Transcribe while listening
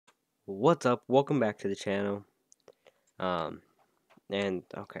What's up? Welcome back to the channel. Um, and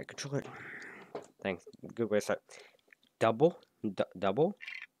okay, controller. Thanks. Good way to start. Double.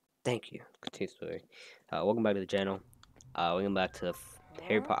 Thank you. Continuously. Welcome back to the channel. Welcome back to the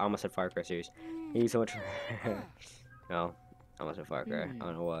Harry Potter. I almost said Far Cry series. Thank you so much. No, I almost said Far Cry. I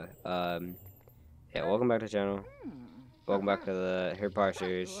don't know why. Yeah. Welcome back to the channel. Welcome back to the Harry Potter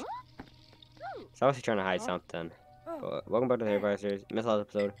series. So I was trying to hide something. But welcome back to the Harry Potter series. Missed last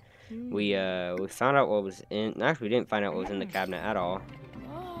episode. We found out what was in. Actually, we didn't find out what was in the cabinet at all.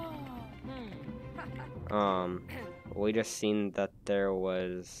 We just seen that there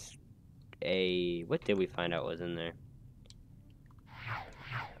was a. What did we find out was in there?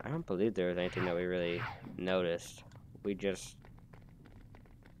 I don't believe there was anything that we really noticed. We just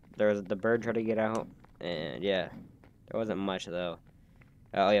there was the bird tried to get out, and yeah, there wasn't much though.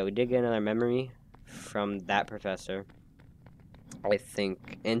 Oh yeah, we did get another memory from that professor, I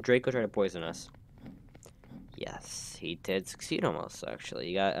think, and Draco tried to poison us. Yes, he did succeed almost,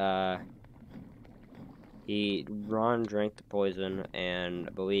 actually. Ron drank the poison,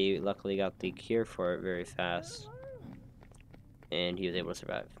 but we luckily got the cure for it very fast. And he was able to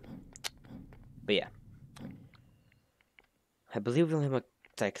survive. But yeah. I believe we only have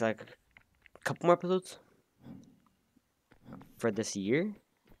like a couple more episodes for this year.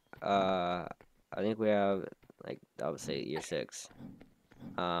 I think we have, like, I would say year 6.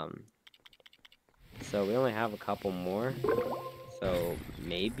 So we only have a couple more. So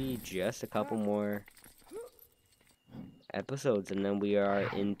maybe just a couple more episodes, and then we are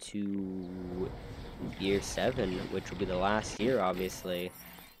into year 7, which will be the last year, obviously.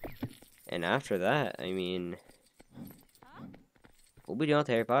 And after that, I mean, we'll be done with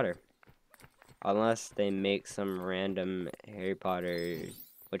Harry Potter, unless they make some random Harry Potter,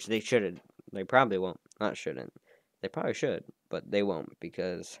 which they shouldn't. They probably won't. Not shouldn't. They probably should, but they won't,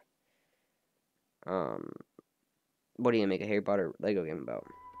 because what are you gonna make a Harry Potter Lego game about?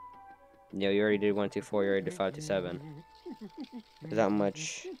 You know, you already did 1 2 4. You already did 5 to 7. There's not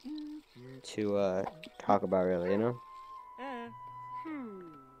much to talk about, really, you know.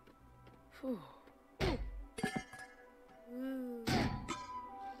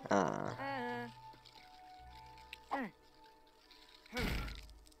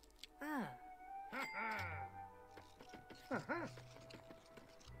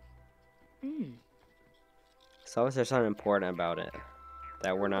 So there's something important about it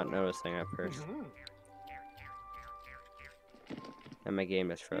that we're not noticing at first. And my game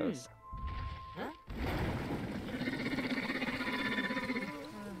just froze.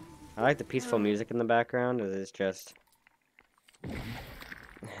 I like the peaceful music in the background. It's just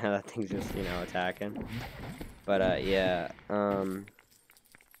that thing's just, you know, attacking. But yeah. Oh,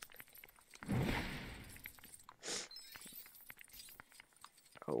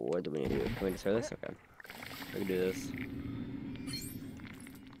 what do we need to do? Can we destroy this? Okay. We can do this.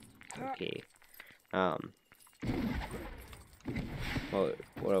 Okay. What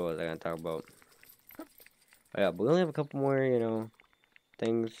was I gonna talk about? Oh, yeah, but we only have a couple more, you know,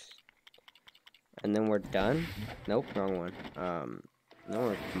 things, and then we're done. Nope, wrong one. No,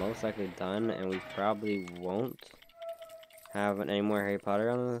 we're most likely done, and we probably won't have any more Harry Potter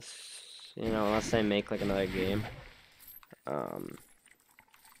on this, you know, unless they make like another game. I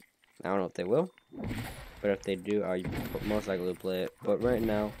don't know if they will, but if they do, I most likely will play it. But right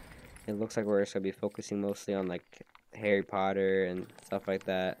now, it looks like we're just gonna be focusing mostly on like Harry Potter and stuff like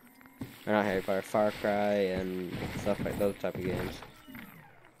that. Or not Harry Potter, Far Cry and stuff like those type of games.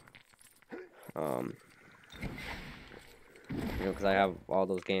 You know, because I have all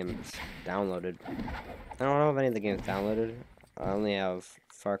those games downloaded. I don't know if any of the games downloaded. I only have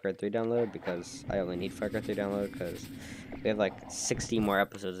Far Cry 3 downloaded because I only need Far Cry 3 downloaded because we have like 60 more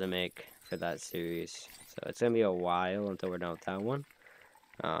episodes to make for that series. So it's going to be a while until we're done with that one.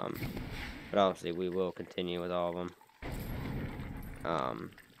 But obviously we will continue with all of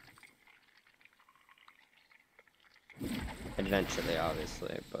them. Eventually,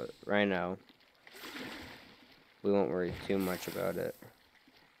 obviously, but right now we won't worry too much about it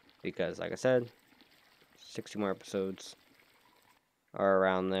because, like I said, 60 more episodes are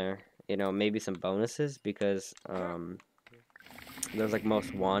around there. You know, maybe some bonuses because there's like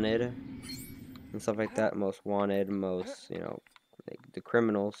most wanted and stuff like that. Most wanted, most, you know, like the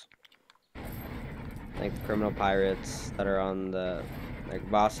criminals, like the criminal pirates that are on the, like,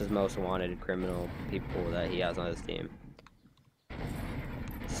 Boss's most wanted criminal people that he has on his team.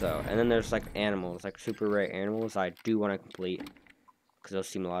 So, and then there's like animals, like super rare animals I do want to complete because those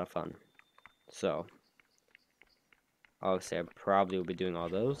seem a lot of fun. So, obviously I probably will be doing all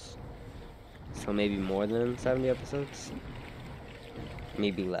those. So maybe more than 70 episodes.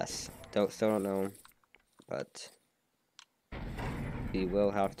 Maybe less. Still don't know, but we will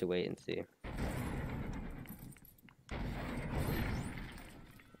have to wait and see.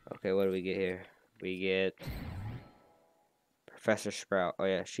 Okay, what do we get here? We get Professor Sprout. Oh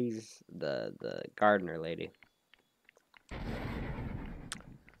yeah, she's the gardener lady.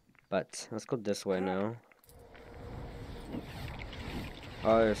 But let's go this way now.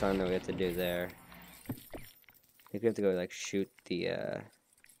 Oh, there's something that we have to do there. I think we have to go like shoot the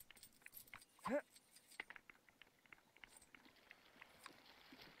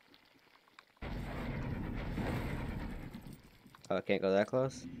Oh, I can't go that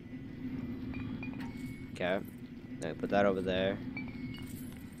close? Okay. Now put that over there.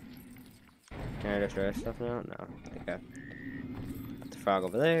 Can I destroy stuff now? No. Okay. Put the frog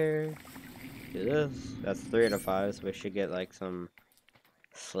over there. Do this. That's 3 out of 5, so we should get like some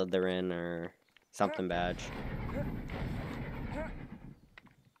Slytherin or something badge.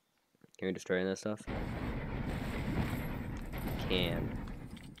 Can we destroy that stuff? Can.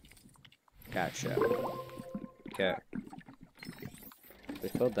 Gotcha. Okay. We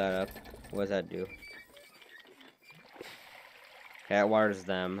filled that up. What does that do? Okay, that waters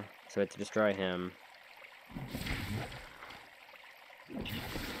them, so we have to destroy him.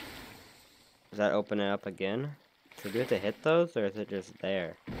 Does that open it up again? So do we have to hit those, or is it just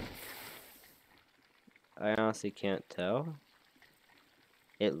there? I honestly can't tell.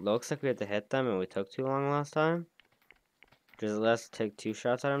 It looks like we have to hit them, and we took too long last time. Does it let us take 2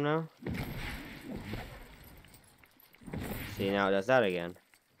 shots at them now? See, now it does that again.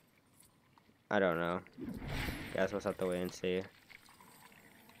 I don't know. Guess we'll have to wait and see.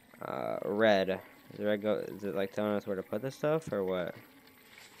 Red. Is it like telling us where to put this stuff, or what?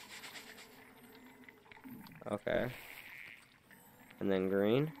 Okay. And then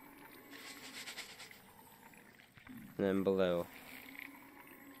green. And then blue.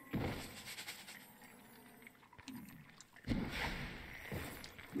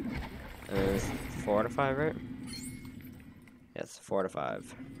 And then it's 4 out of 5, right? Yes, 4 out of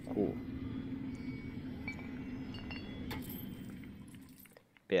 5. Cool.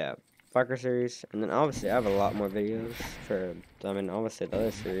 But yeah, Fucker series. And then obviously I have a lot more videos for, I mean, obviously the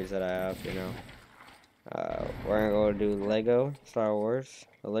other series that I have, you know. We're gonna go do Lego Star Wars.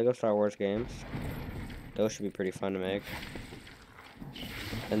 The Lego Star Wars games. Those should be pretty fun to make.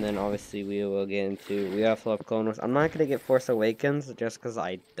 And then obviously we will get into, we have Flip Clone Wars. I'm not gonna get Force Awakens just because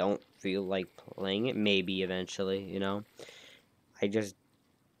I don't feel like playing it. Maybe eventually, you know. I don't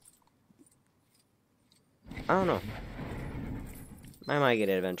know. I might get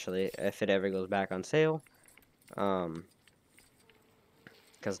it eventually if it ever goes back on sale. Because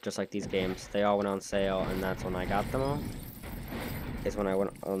just like these games, they all went on sale, and that's when I got them all. Is when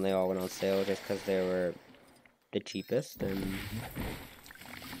they all went on sale, just because they were the cheapest, and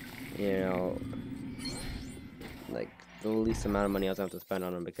you know, like the least amount of money I was going to have to spend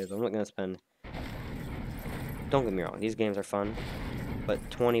on them. Because I'm not gonna spend. Don't get me wrong, these games are fun, but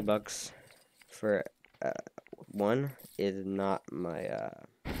 $20 for one is not my.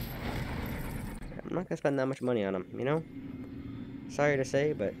 I'm not gonna spend that much money on them, you know. Sorry to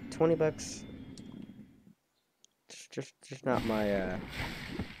say, but $20, just not my.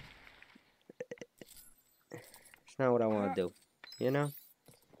 It's not what I want to do, you know.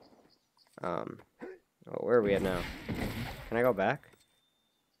 Oh, where are we at now? Can I go back?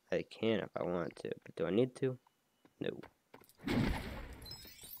 I can if I want to, but do I need to? No.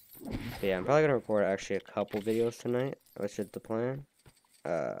 But yeah, I'm probably gonna record actually a couple videos tonight, which is the plan.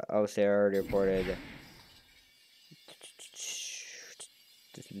 Obviously I already recorded.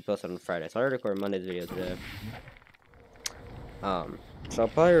 This will be posted on Friday, so I already recorded Monday's video today. So I'll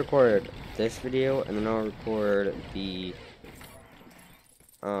probably record this video, and then I'll record the,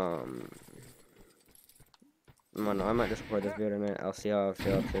 I might just record this video tonight. I'll see how I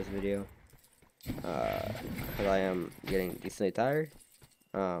feel after this video. Because I am getting decently tired.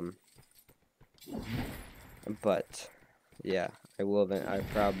 But, yeah, I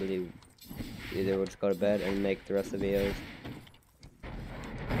probably either will just go to bed and make the rest of the videos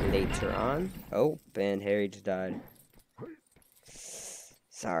later on. Oh, and Harry just died.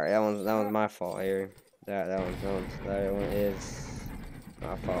 Sorry, that was my fault, Harry. That one is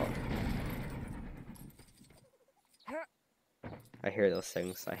my fault. I hear those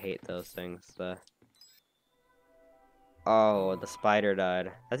things. I hate those things. Oh, the spider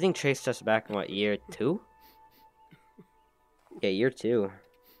died. That thing chased us back in what, year 2? Yeah, year 2.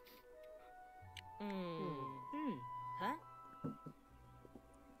 Huh?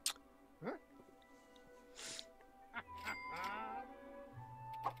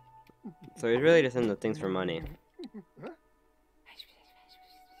 So he's really just in the things for money.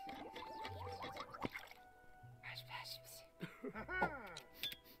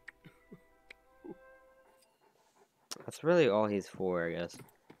 That's really all he's for, I guess.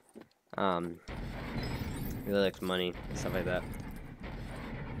 He really likes money, stuff like that.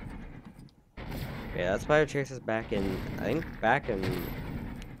 Yeah, that's why Chase is back in, I think back in,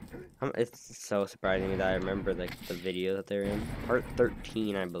 it's so surprising me that I remember like the video that they're in. Part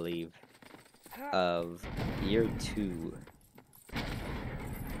 13, I believe, of year 2. Cause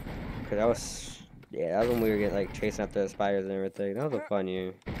that was, yeah, that was when we were getting like chasing after the spiders and everything. That was a fun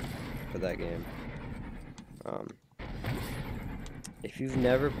year for that game. If you've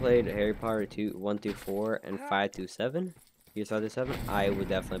never played Harry Potter 2, 1 through 4, and 5 through 7, years 5 through 7, I would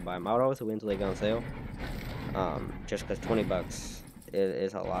definitely buy them. I would always wait until they go on sale. Just because $20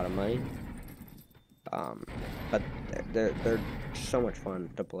 is a lot of money. But they're so much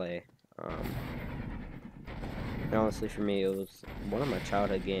fun to play. And honestly, for me, it was one of my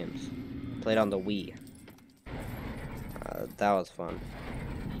childhood games. Played on the Wii. That was fun.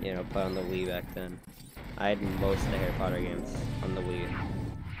 You know, play on the Wii back then. I had most of the Harry Potter games on the Wii.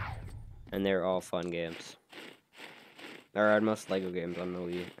 And they were all fun games. Or I had most Lego games on the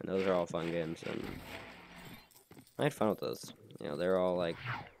Wii, and those are all fun games, and I had fun with those. You know, they're all like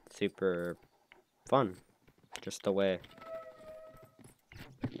super fun, just the way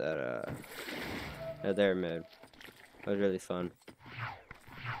that they're made. It was really fun.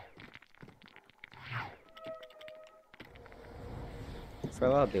 For a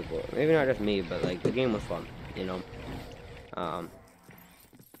lot of people, maybe not just me, but like the game was fun. You know,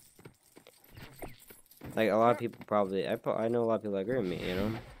 like a lot of people probably, I know a lot of people agree with me. You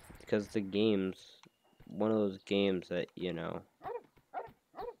know, because the game's one of those games that, you know,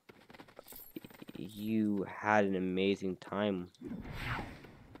 you had an amazing time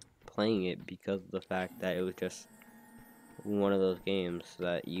playing it because of the fact that it was just one of those games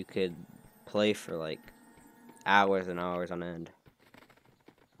that you could play for like hours and hours on end,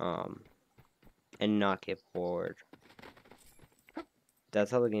 and not get bored.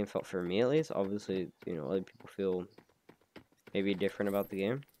 That's how the game felt for me, at least. Obviously, you know, other people feel maybe different about the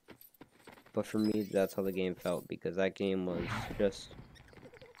game, but for me, that's how the game felt, because that game was just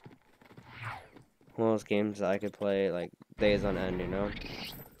one of those games that I could play like days on end, you know,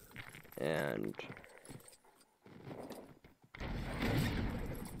 and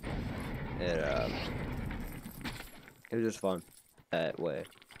it was just fun that way.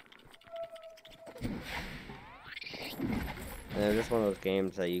 And it was just one of those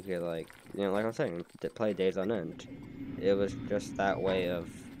games that you could, like, you know, like I was saying, play days on end. It was just that way of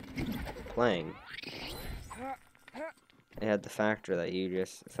playing. It had the factor that you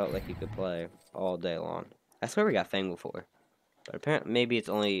just felt like you could play all day long. That's where we got Fangle for. But apparently, maybe it's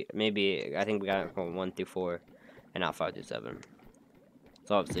only, maybe, I think we got it from 1 through 4, and not 5 through 7.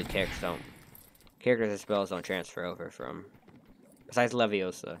 So obviously, characters and spells don't transfer over from, besides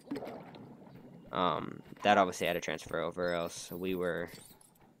Leviosa. That obviously had to transfer over, else we were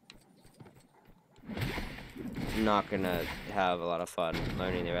not gonna have a lot of fun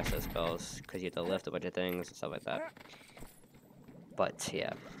learning the rest of the spells, because you have to lift a bunch of things and stuff like that. But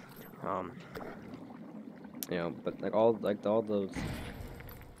yeah, you know, but like all those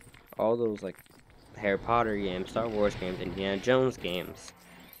like Harry Potter games, Star Wars games, Indiana Jones games.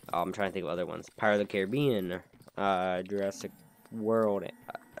 I'm trying to think of other ones. Pirates of the Caribbean, Jurassic World.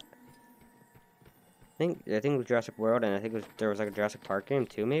 I think it was Jurassic World, and I think there was like a Jurassic Park game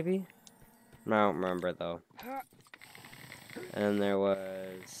too, maybe. I don't remember though. And there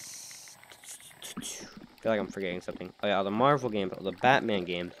was, I feel like I'm forgetting something. Oh yeah, the Marvel games, the Batman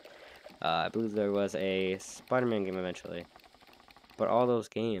games. I believe there was a Spider-Man game eventually. But all those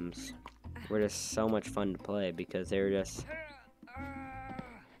games were just so much fun to play because they were just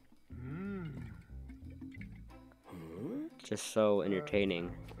so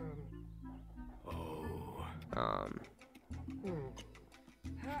entertaining.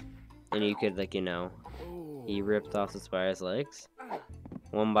 And you could, like, you know, he ripped off the spider's legs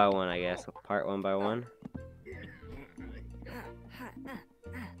one by one, I guess, part one by one.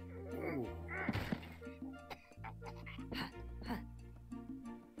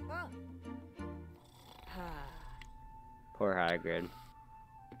 Poor Hagrid.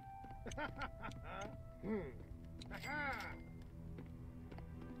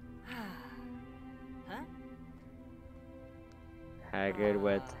 Hagrid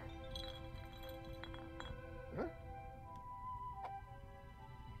with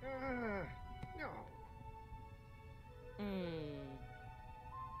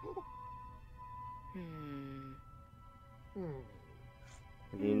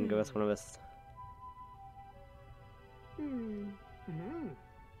you can give us one of his.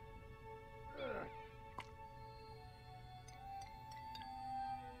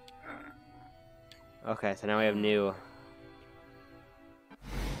 Okay, so now we have new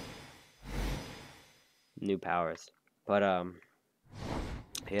powers. But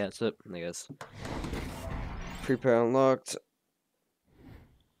yeah, that's it, I guess. Prepare unlocked.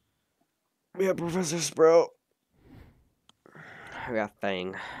 We have Professor Sprout. We got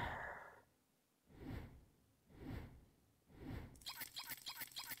Fang.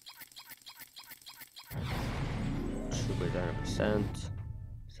 Super 100%.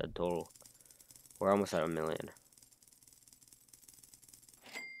 Said total. We're almost at 1,000,000.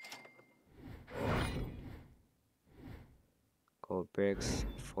 Gold bricks,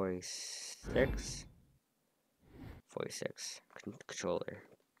 46. 46. Controller.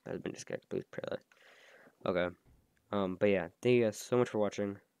 Has been disconnected. Please pray that. Okay. But yeah, thank you guys so much for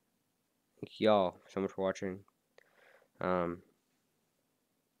watching. Thank y'all so much for watching. Comment,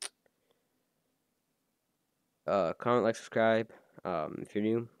 like, subscribe. If you're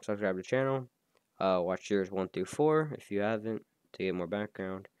new, subscribe to the channel. Watch years 1 through 4 if you haven't to get more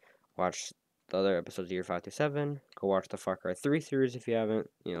background. Watch the other episodes of year 5 through 7. Go watch the Far Cry 3 series if you haven't.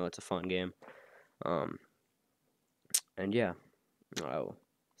 You know, it's a fun game. And yeah, I'll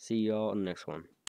see y'all in the next one.